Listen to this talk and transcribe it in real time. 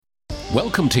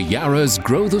Welcome to Yara's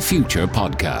Grow the Future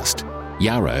podcast.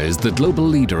 Yara is the global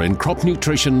leader in crop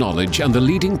nutrition knowledge and the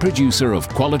leading producer of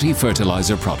quality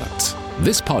fertilizer products.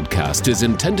 This podcast is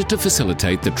intended to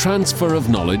facilitate the transfer of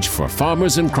knowledge for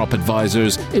farmers and crop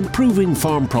advisors, improving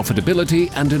farm profitability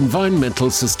and environmental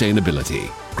sustainability.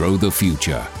 Grow the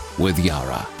future with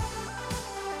Yara.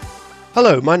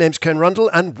 Hello, my name's Ken Rundle,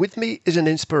 and with me is an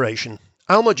inspiration.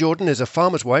 Alma Jordan is a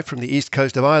farmer's wife from the east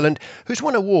coast of Ireland who's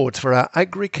won awards for our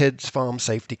AgriKids farm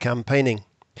safety campaigning.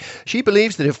 She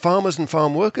believes that if farmers and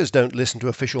farm workers don't listen to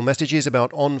official messages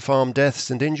about on-farm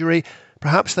deaths and injury,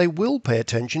 perhaps they will pay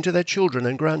attention to their children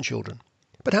and grandchildren.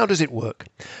 But how does it work?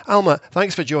 Alma,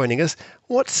 thanks for joining us.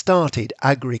 What started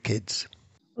AgriKids?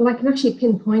 Well, I can actually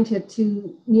pinpoint it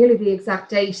to nearly the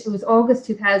exact date. It was August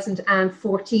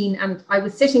 2014, and I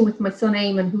was sitting with my son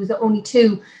Eamon, who was only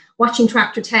 2, watching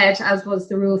Tractor Ted, as was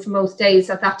the rule for most days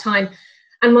at that time.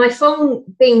 And my phone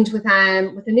binged with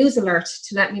a news alert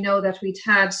to let me know that we'd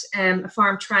had a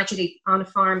farm tragedy on a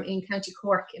farm in County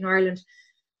Cork in Ireland.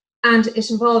 And it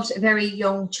involved a very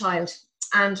young child.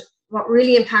 And what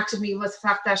really impacted me was the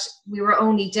fact that we were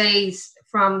only days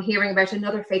from hearing about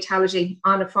another fatality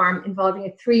on a farm involving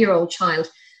a 3-year-old child.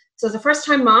 So as a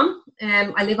first-time mom,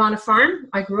 I live on a farm.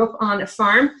 I grew up on a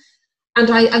farm.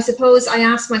 And I suppose I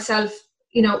asked myself,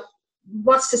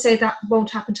 what's to say that won't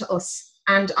happen to us?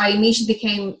 And I immediately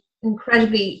became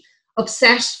incredibly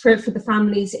upset for the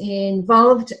families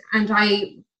involved. And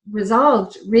I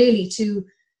resolved really to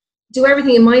do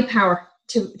everything in my power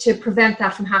to prevent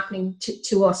that from happening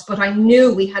to us. But I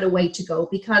knew we had a way to go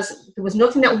because there was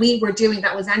nothing that we were doing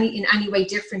that was in any way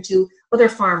different to other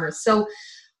farmers. So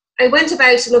I went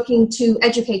about looking to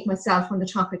educate myself on the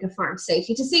topic of farm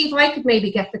safety to see if I could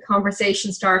maybe get the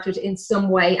conversation started in some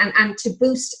way and to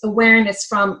boost awareness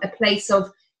from a place of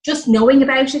just knowing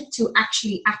about it to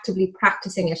actually actively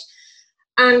practicing it.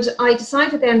 And I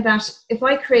decided then that if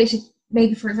I created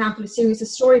maybe, for example, a series of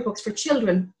storybooks for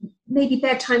children, maybe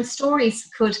bedtime stories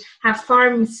could have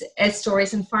farm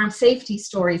stories and farm safety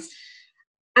stories.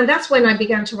 And that's when I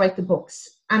began to write the books.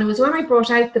 And it was when I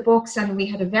brought out the books and we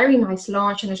had a very nice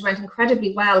launch and it went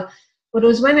incredibly well. But it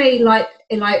was when a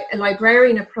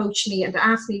librarian approached me and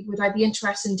asked me, would I be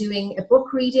interested in doing a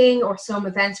book reading or some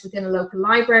events within a local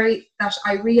library, that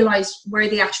I realized where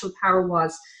the actual power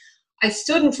was. I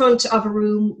stood in front of a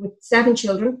room with 7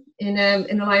 children in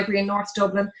a library in North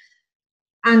Dublin.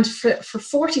 And for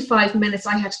 45 minutes,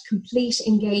 I had complete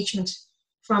engagement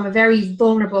from a very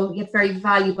vulnerable yet very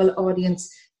valuable audience.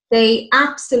 They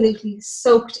absolutely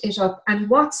soaked it up. And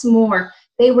what's more,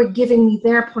 they were giving me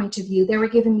their point of view. They were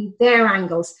giving me their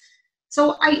angles.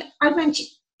 So I went,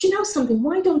 do you know something?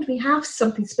 Why don't we have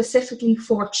something specifically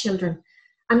for children?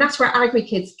 And that's where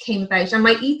AgriKids came about. And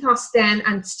my ethos then,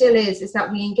 and still is that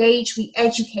we engage, we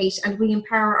educate, and we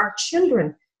empower our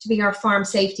children to be our farm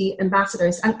safety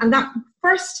ambassadors. And that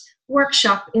first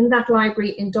workshop in that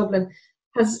library in Dublin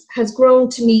has grown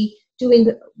to me doing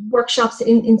the workshops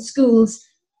in schools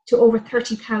to over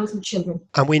 30,000 children.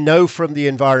 And we know from the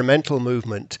environmental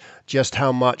movement just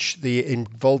how much the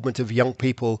involvement of young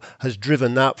people has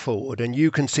driven that forward. And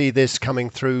you can see this coming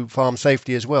through farm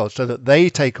safety as well, so that they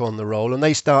take on the role and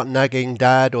they start nagging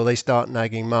dad or they start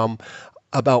nagging mum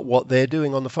about what they're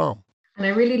doing on the farm. And I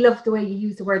really love the way you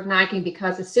use the word nagging,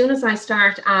 because as soon as I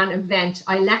start an event,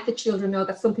 I let the children know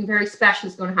that something very special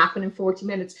is going to happen in 40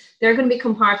 minutes. They're going to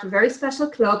become part of a very special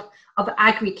club of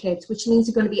AgriKids, which means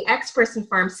they're going to be experts in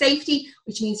farm safety,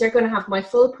 which means they're going to have my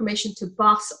full permission to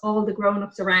boss all the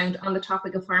grown-ups around on the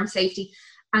topic of farm safety.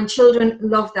 And children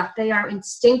love that. They are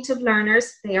instinctive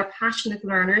learners. They are passionate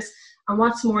learners. And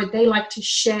what's more, they like to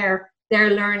share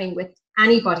their learning with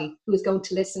anybody who is going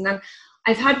to listen. And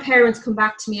I've had parents come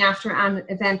back to me after an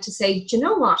event to say, do you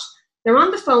know what? They're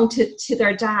on the phone to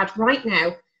their dad right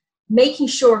now, making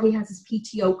sure he has his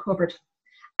PTO covered.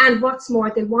 And what's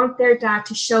more, they want their dad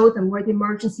to show them where the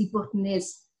emergency button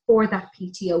is for that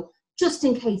PTO, just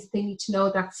in case they need to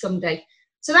know that someday.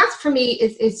 So that's, for me,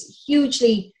 is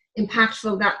hugely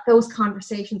impactful, that those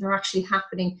conversations are actually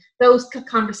happening. Those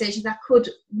conversations that could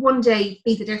one day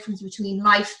be the difference between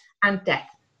life and death.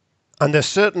 And there's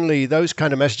certainly those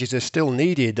kind of messages are still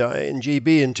needed. In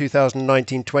GB in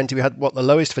 2019-20, we had the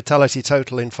lowest fatality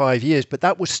total in 5 years, but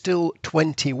that was still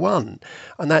 21.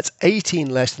 And that's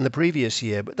 18 less than the previous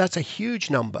year. But that's a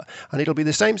huge number. And it'll be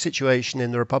the same situation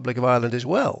in the Republic of Ireland as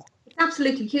well. It's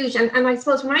absolutely huge. And I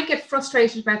suppose when I get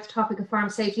frustrated about the topic of farm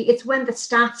safety, it's when the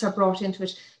stats are brought into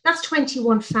it. That's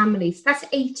 21 families. That's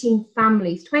 18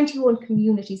 families, 21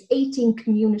 communities, 18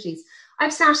 communities.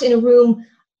 I've sat in a room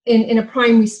in a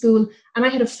primary school, and I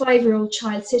had a 5-year-old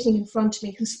child sitting in front of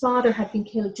me whose father had been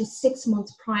killed just 6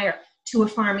 months prior to a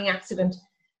farming accident.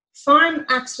 Farm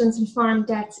accidents and farm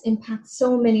deaths impact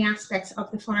so many aspects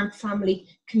of the farm family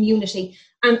community.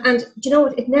 And do you know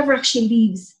what? It never actually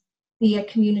leaves the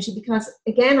community, because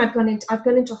again, I've gone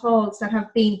into halls that have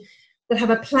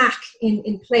a plaque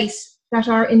in place that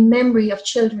are in memory of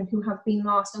children who have been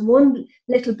lost. And one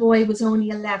little boy was only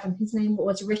 11. His name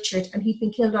was Richard, and he'd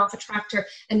been killed off a tractor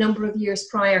a number of years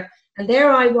prior. And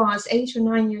there I was, 8 or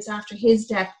 9 years after his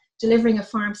death, delivering a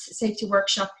farm safety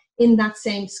workshop in that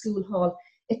same school hall.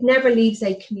 It never leaves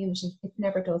a community. It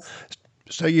never does.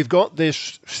 So you've got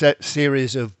this set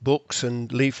series of books and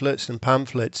leaflets and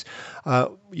pamphlets.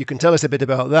 You can tell us a bit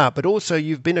about that, but also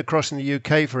you've been across in the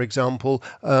UK, for example,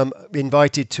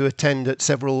 invited to attend at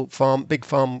several big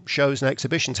farm shows and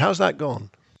exhibitions. How's that gone?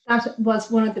 That was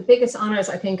one of the biggest honours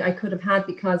I think I could have had,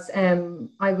 because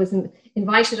I was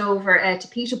invited over to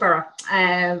Peterborough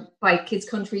by Kids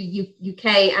Country UK,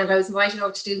 and I was invited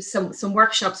over to do some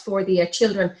workshops for the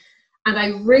children. And I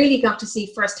really got to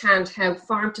see firsthand how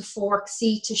farm to fork,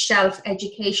 seed to shelf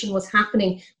education was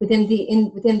happening within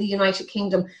the United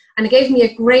Kingdom. And it gave me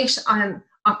a great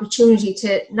opportunity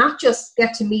to not just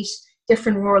get to meet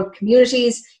different rural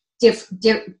communities,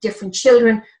 different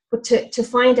children, but to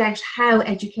find out how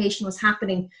education was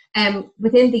happening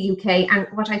within the UK. And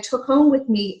what I took home with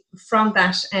me from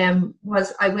that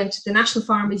was I went to the National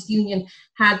Farmers Union,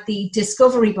 had the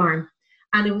Discovery Barn.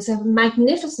 And it was a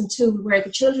magnificent tool where the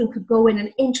children could go in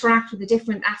and interact with the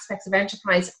different aspects of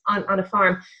enterprise on a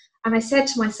farm. And I said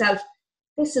to myself,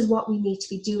 this is what we need to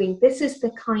be doing. This is the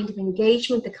kind of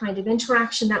engagement, the kind of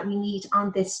interaction that we need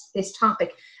on this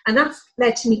topic. And that's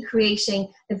led to me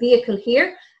creating a vehicle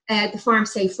here, the Farm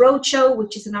Safe Roadshow,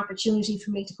 which is an opportunity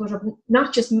for me to put up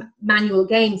not just manual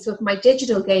games, but my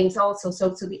digital games also. So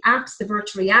the apps, the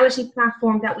virtual reality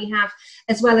platform that we have,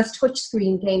 as well as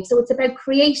touchscreen games. So it's about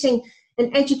creating an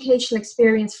educational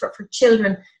experience for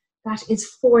children that is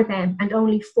for them and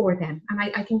only for them. And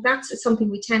I think that's something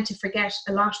we tend to forget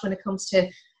a lot when it comes to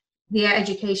the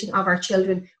education of our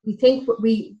children. We think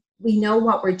we know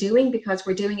what we're doing because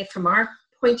we're doing it from our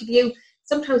point of view.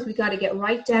 Sometimes we got to get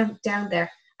right down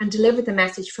there and deliver the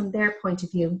message from their point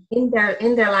of view, in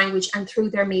their language and through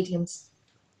their mediums.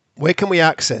 Where can we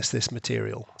access this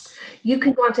material? You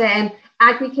can go on to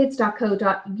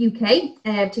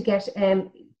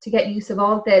agrikids.co.uk to get use of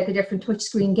all the different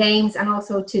touchscreen games, and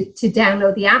also to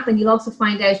download the app. And you'll also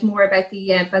find out more about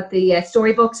the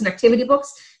storybooks and activity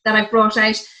books that I've brought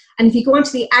out. And if you go onto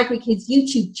the AgriKids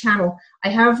YouTube channel, I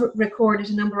have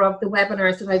recorded a number of the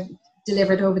webinars that I've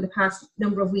delivered over the past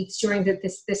number of weeks during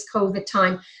this COVID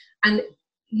time. And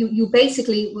you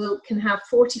basically can have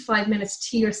 45 minutes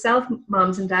to yourself,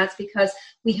 moms and dads, because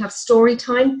we have story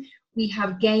time, we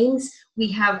have games,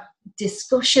 we have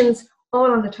discussions, all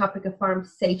on the topic of farm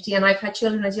safety. And I've had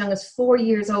children as young as 4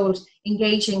 years old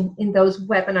engaging in those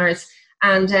webinars.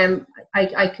 And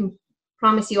I can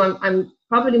promise you I'm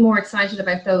probably more excited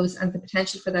about those and the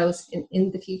potential for those in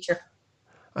the future.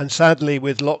 And sadly,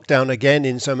 with lockdown again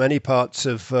in so many parts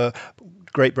of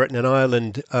Great Britain and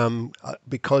Ireland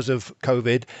because of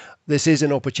COVID, this is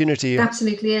an opportunity. It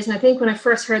absolutely is. And I think when I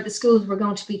first heard the schools were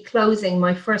going to be closing,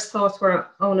 my first thoughts were,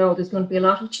 oh no, there's going to be a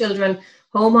lot of children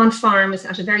home on farms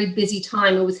at a very busy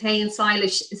time. It was hay and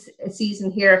silage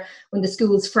season here when the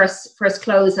schools first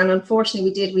closed. And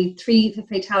unfortunately we had 3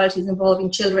 fatalities involving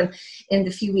children in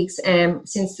the few weeks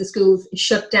since the schools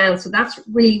shut down. So that's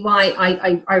really why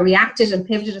I reacted and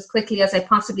pivoted as quickly as I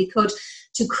possibly could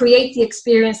to create the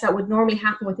experience that would normally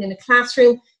happen within a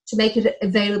classroom, to make it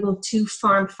available to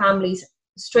farm families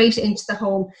straight into the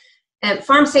home.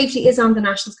 Farm safety is on the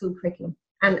national school curriculum.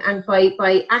 And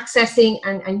by accessing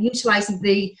and utilising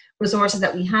the resources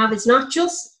that we have, it's not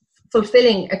just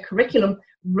fulfilling a curriculum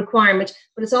requirement,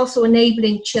 but it's also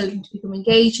enabling children to become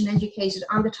engaged and educated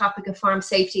on the topic of farm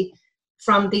safety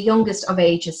from the youngest of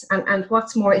ages. And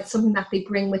what's more, it's something that they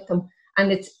bring with them.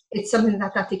 And it's something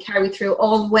that they carry through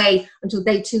all the way until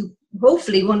they too,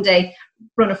 hopefully one day,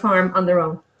 run a farm on their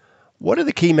own. What are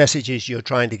the key messages you're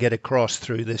trying to get across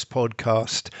through this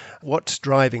podcast? What's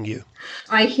driving you?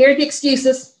 I hear the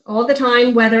excuses all the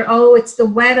time, whether, it's the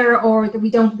weather, or that we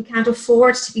can't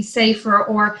afford to be safer,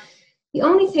 or the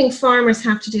only thing farmers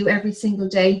have to do every single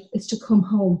day is to come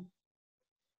home.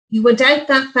 You went out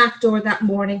that back door that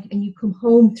morning and you come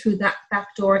home through that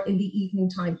back door in the evening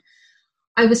time.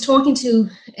 I was talking to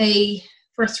a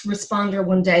first responder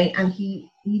one day, and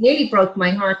he nearly broke my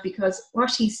heart, because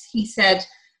what he said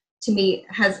to me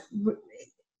has,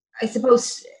 I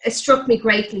suppose, it struck me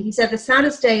greatly. He said the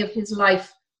saddest day of his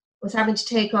life was having to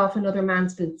take off another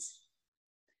man's boots.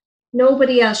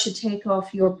 Nobody else should take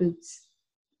off your boots.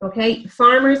 Okay,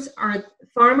 farmers are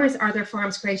their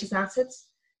farm's greatest assets.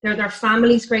 They're their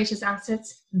family's greatest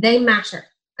assets. They matter,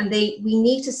 and we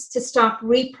need to stop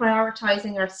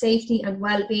reprioritizing our safety and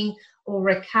well-being over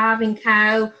a calving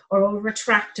cow or over a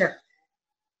tractor.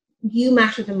 You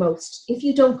matter the most. If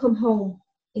you don't come home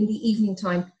in the evening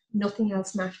time, nothing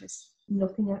else matters.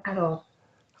 Nothing at all.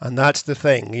 And that's the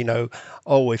thing,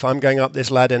 if I'm going up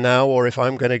this ladder now, or if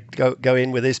I'm going to go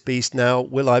in with this beast now,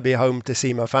 will I be home to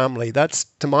see my family? That's,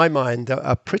 to my mind,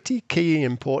 a pretty key,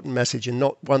 important message, and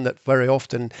not one that very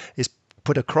often is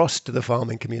put across to the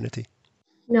farming community.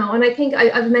 No, and I think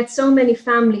I've met so many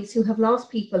families who have lost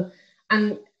people,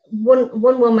 and one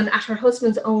woman at her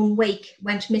husband's own wake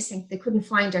went missing. They couldn't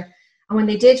find her. And when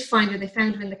they did find her, they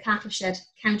found her in the cattle shed,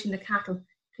 counting the cattle,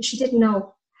 because she didn't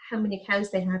know how many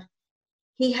cows they had.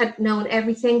 He had known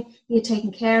everything. He had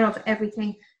taken care of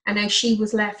everything. And now she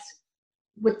was left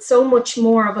with so much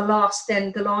more of a loss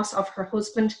than the loss of her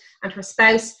husband and her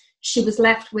spouse. She was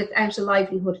left without a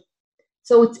livelihood.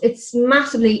 So it's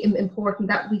massively important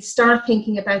that we start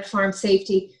thinking about farm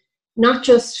safety, not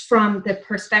just from the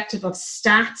perspective of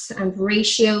stats and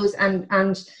ratios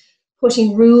and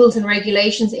putting rules and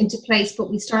regulations into place,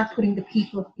 but we start putting the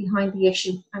people behind the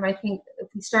issue. And I think if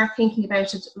we start thinking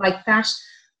about it like that,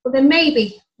 well, then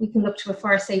maybe we can look to a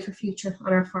far safer future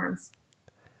on our farms.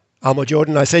 Alma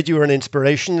Jordan, I said you were an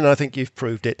inspiration, and I think you've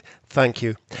proved it. Thank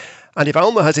you. And if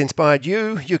Alma has inspired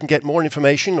you, you can get more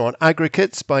information on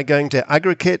AgriKits by going to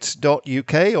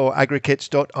agrikits.uk or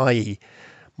agrikits.ie.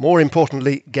 More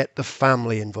importantly, get the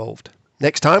family involved.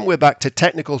 Next time, we're back to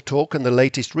technical talk and the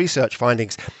latest research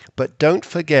findings. But don't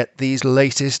forget these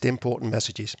latest important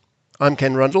messages. I'm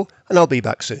Ken Rundle, and I'll be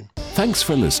back soon. Thanks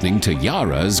for listening to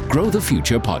Yara's Grow the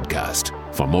Future podcast.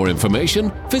 For more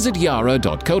information, visit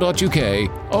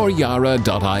yara.co.uk or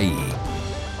yara.ie.